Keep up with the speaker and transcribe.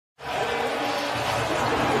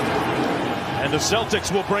And the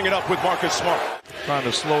Celtics will bring it up with Marcus Smart. Trying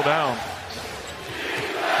to slow down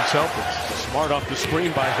the Celtics. Smart off the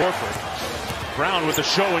screen by Horford. Brown with the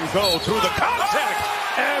show and go through the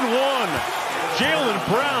contact. And one. Jaylen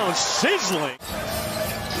Brown sizzling.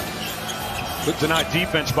 Good denied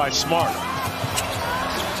defense by Smart.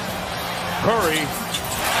 Curry.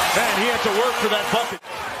 Man, he had to work for that bucket.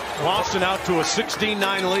 Boston out to a 16-9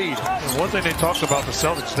 lead. And one thing they talked about the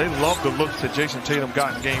Celtics, they love the looks that Jason Tatum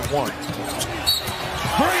got in game one.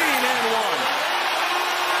 Green and one.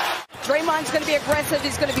 Draymond's going to be aggressive.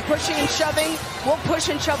 He's going to be pushing and shoving. We'll push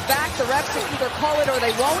and shove back. The refs will either call it or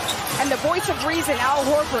they won't. And the voice of reason, Al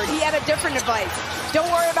Horford, he had a different advice.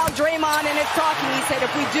 Don't worry about Draymond and his talking. He said,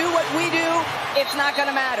 if we do what we do, it's not going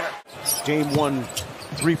to matter. Game 1,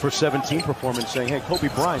 3 for 17 performance saying, hey, Kobe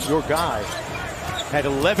Bryant, your guy, had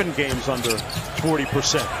 11 games under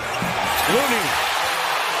 40%. Looney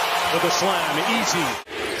with a slam,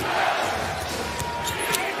 easy.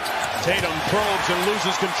 Tatum probes and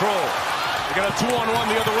loses control. They got a 2-on-1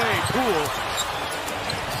 the other way. Poole.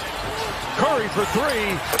 Curry for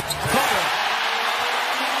three. Cover.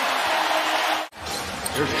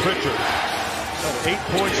 Here's Pritchard. 8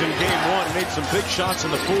 points in game 1. Made some big shots in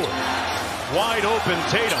the fourth. Wide open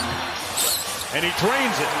Tatum. And he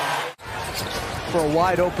drains it. For a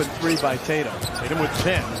wide open three by Tatum. Tatum with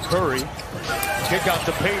 10. Curry. Kick out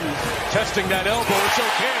to Payton. Testing that elbow. It's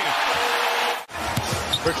okay.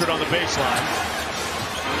 Pritchard on the baseline.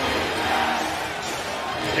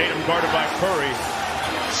 Tatum guarded by Curry.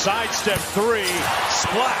 Sidestep three.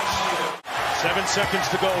 Splash. 7 seconds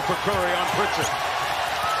to go for Curry on Pritchard.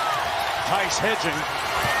 Tice hedging.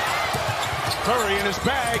 Curry in his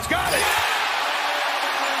bag. Got it.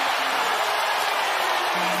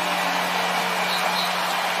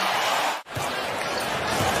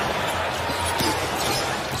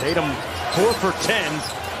 Tatum 4 for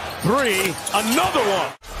 10. 3. Another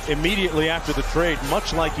one. Immediately after the trade,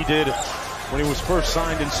 much like he did when he was first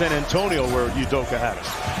signed in San Antonio, where Udoka had him.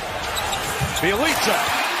 Bielitsa.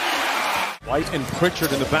 White and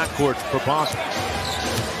Pritchard in the backcourt for Boston.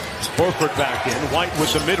 Horford back in. White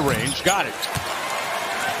with the mid-range. Got it.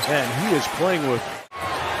 And he is playing with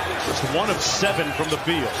just 1 of 7 from the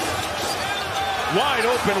field. Wide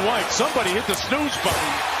open White. Somebody hit the snooze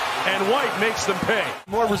button. And White makes them pay.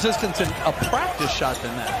 More resistance in a practice shot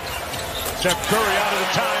than that. Steph Curry out of the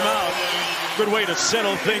timeout. Good way to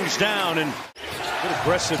settle things down. And good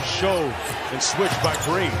aggressive show and switch by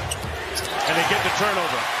Green. And they get the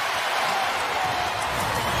turnover.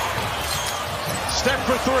 Steph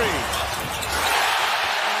for three.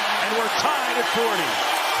 And we're tied at 40.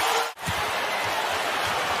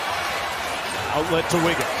 Outlet to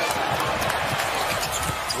Wiggins.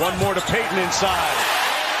 One more to Payton inside.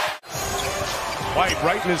 White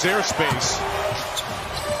right in his airspace.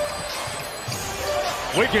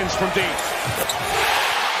 Wiggins from deep.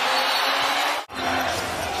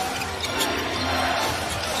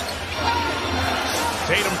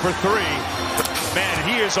 Tatum for three. Man,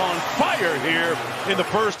 he is on fire here in the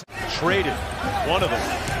first. Traded one of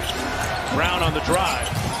them. Brown on the drive.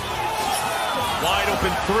 Wide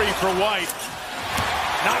open three for White.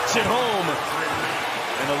 Knocks it home.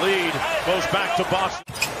 And the lead goes back to Boston.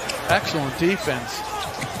 Excellent defense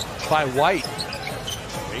by White.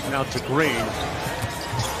 Taken out to Green.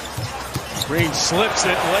 Green slips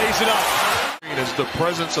it, lays it up. As the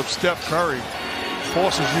presence of Steph Curry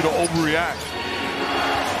forces you to overreact.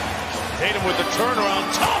 Tatum with the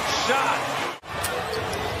turnaround, tough shot.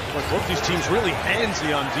 Look, both these teams really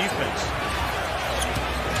handsy on defense.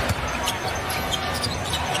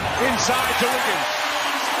 Inside to Wiggins.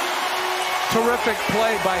 Terrific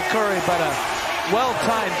play by Curry, but a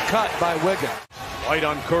well-timed cut by Wiggins. White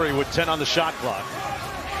on Curry with 10 on the shot clock.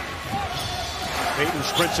 Payton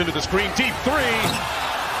sprints into the screen, deep three.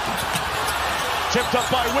 Tipped up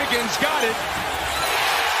by Wiggins, got it.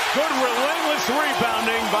 Good relentless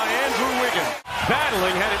rebounding by Andrew Wiggins.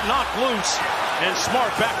 Battling, had it knocked loose. And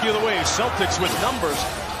Smart back the other way. Celtics with numbers.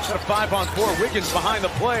 Got a 5-on-4. Wiggins behind the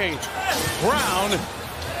play. Brown.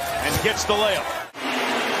 And gets the layup.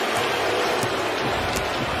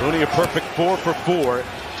 Only a perfect 4 for 4.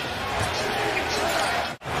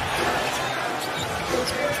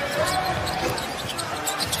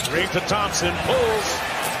 Green to Thompson. Pulls.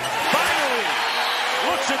 Finally!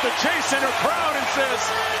 Looks at the Chase Center crowd and says,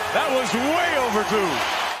 that was way overdue.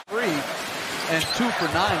 3 and 2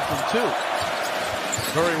 for 9 from 2.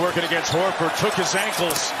 Curry working against Horford. Took his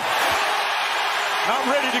ankles. Not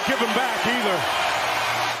ready to give him back either.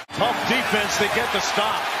 Tough defense. They get the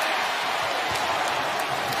stop.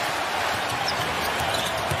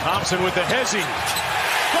 Thompson with the hezzy.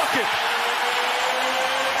 Bucket.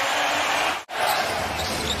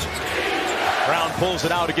 pulls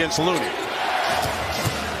it out against Looney.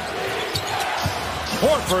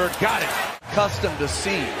 Horford got it. Accustomed to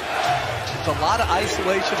seeing. It's a lot of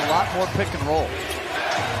isolation, a lot more pick and roll.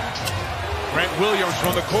 Grant Williams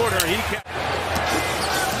from the corner. He can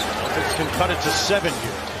cut it to 7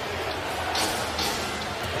 here.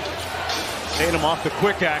 Tatum off the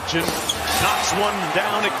quick action. Knocks one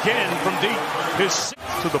down again from deep. His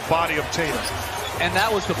to the body of Tatum. And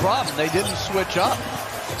that was the problem. They didn't switch up.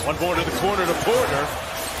 One more to the corner to Porter.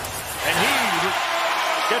 And he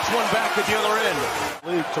gets one back at the other end.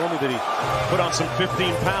 Lee told me that he put on some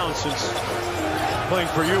 15 pounds since playing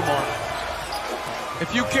for you, Mark.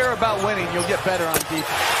 If you care about winning, you'll get better on defense.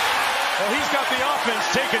 Well, he's got the offense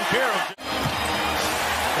taken care of.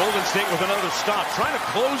 Golden State with another stop, trying to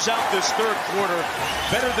close out this third quarter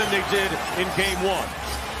better than they did in game one.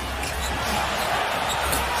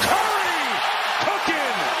 Curry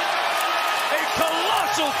cooking a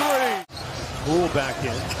colossal three. Poole back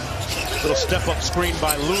in. Little step-up screen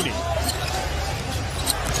by Looney.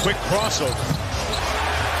 Quick crossover.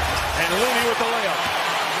 And Looney with the layup.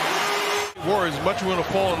 Warriors, much we want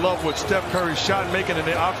to fall in love with Steph Curry's shot making and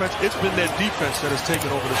their offense. It's been their defense that has taken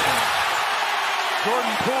over this game.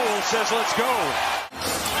 Jordan Poole says, let's go.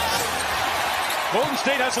 Golden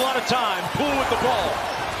State has a lot of time. Poole with the ball.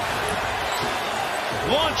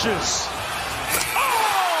 Launches.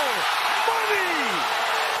 Oh! Money!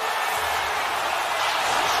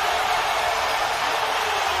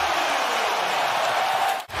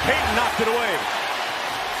 Payton knocked it away.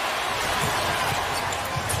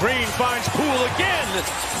 Green finds Poole again.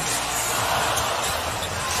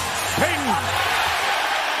 Payton.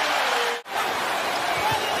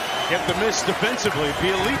 Get the miss defensively.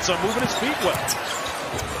 Bielitsa moving his feet well.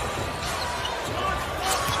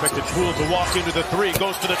 Expected Poole to walk into the three.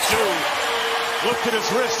 Goes to the two. Looked at his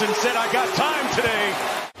wrist and said, I got time today.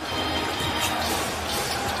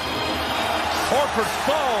 Horford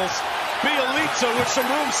falls. Bielitsa with some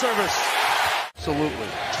room service. Absolutely.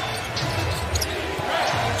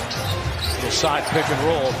 Little side pick and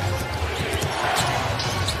roll.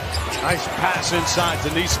 Nice pass inside to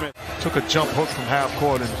Nesmith. Took a jump hook from half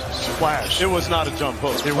court and splashed. It was not a jump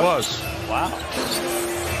hook. It was. Wow.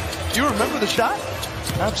 Do you remember the shot?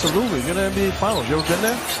 Absolutely. You're in the NBA Finals. You ever been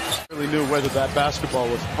there? Really knew whether that basketball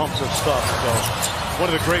was pumped or stuffed. So one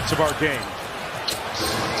of the greats of our game.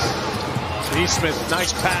 Nesmith,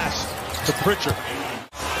 nice pass to Pritchard.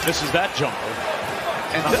 This is that jumper.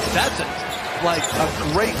 And that's like a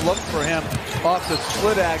great look for him off the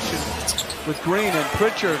split action with Green and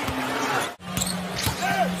Pritchard.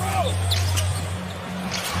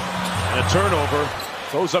 And a turnover.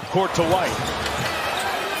 Goes up court to White.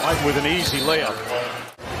 White with an easy layup.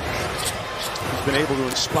 He's been able to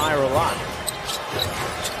inspire a lot.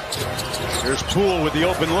 Here's Poole with the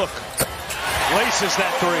open look. Laces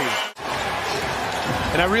that three.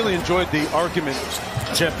 And I really enjoyed the argument,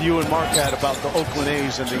 Jeff, you and Mark had about the Oakland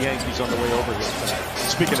A's and the Yankees on the way over here tonight.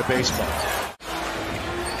 Speaking of baseball.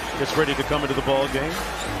 Gets ready to come into the ball game.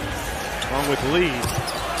 Along with Lee.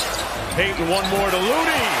 Payton one more to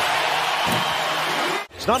Looney.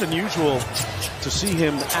 It's not unusual to see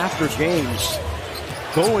him after games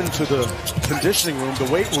go into the conditioning room, the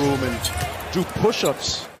weight room, and do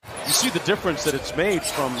push-ups. You see the difference that it's made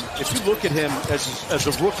from, if you look at him as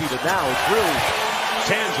a rookie to now, it's really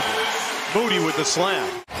tangible. Moody with the slam.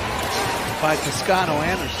 By Toscano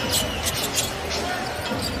Anderson.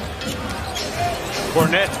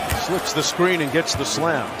 Fournette slips the screen and gets the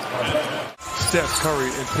slam. Steph Curry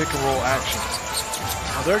in pick and roll action.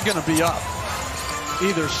 Now they're going to be up.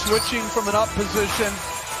 Either switching from an up position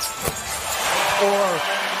or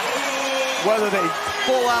whether they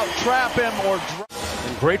full out trap him or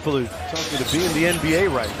I'm grateful to be in the NBA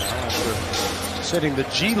right now after setting the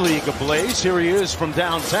G League ablaze. Here he is from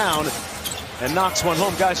downtown and knocks one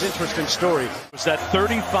home. Guys, interesting story. It was that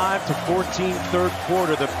 35-14 third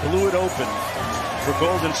quarter that blew it open for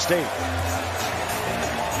Golden State.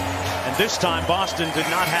 And this time Boston did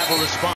not have a response.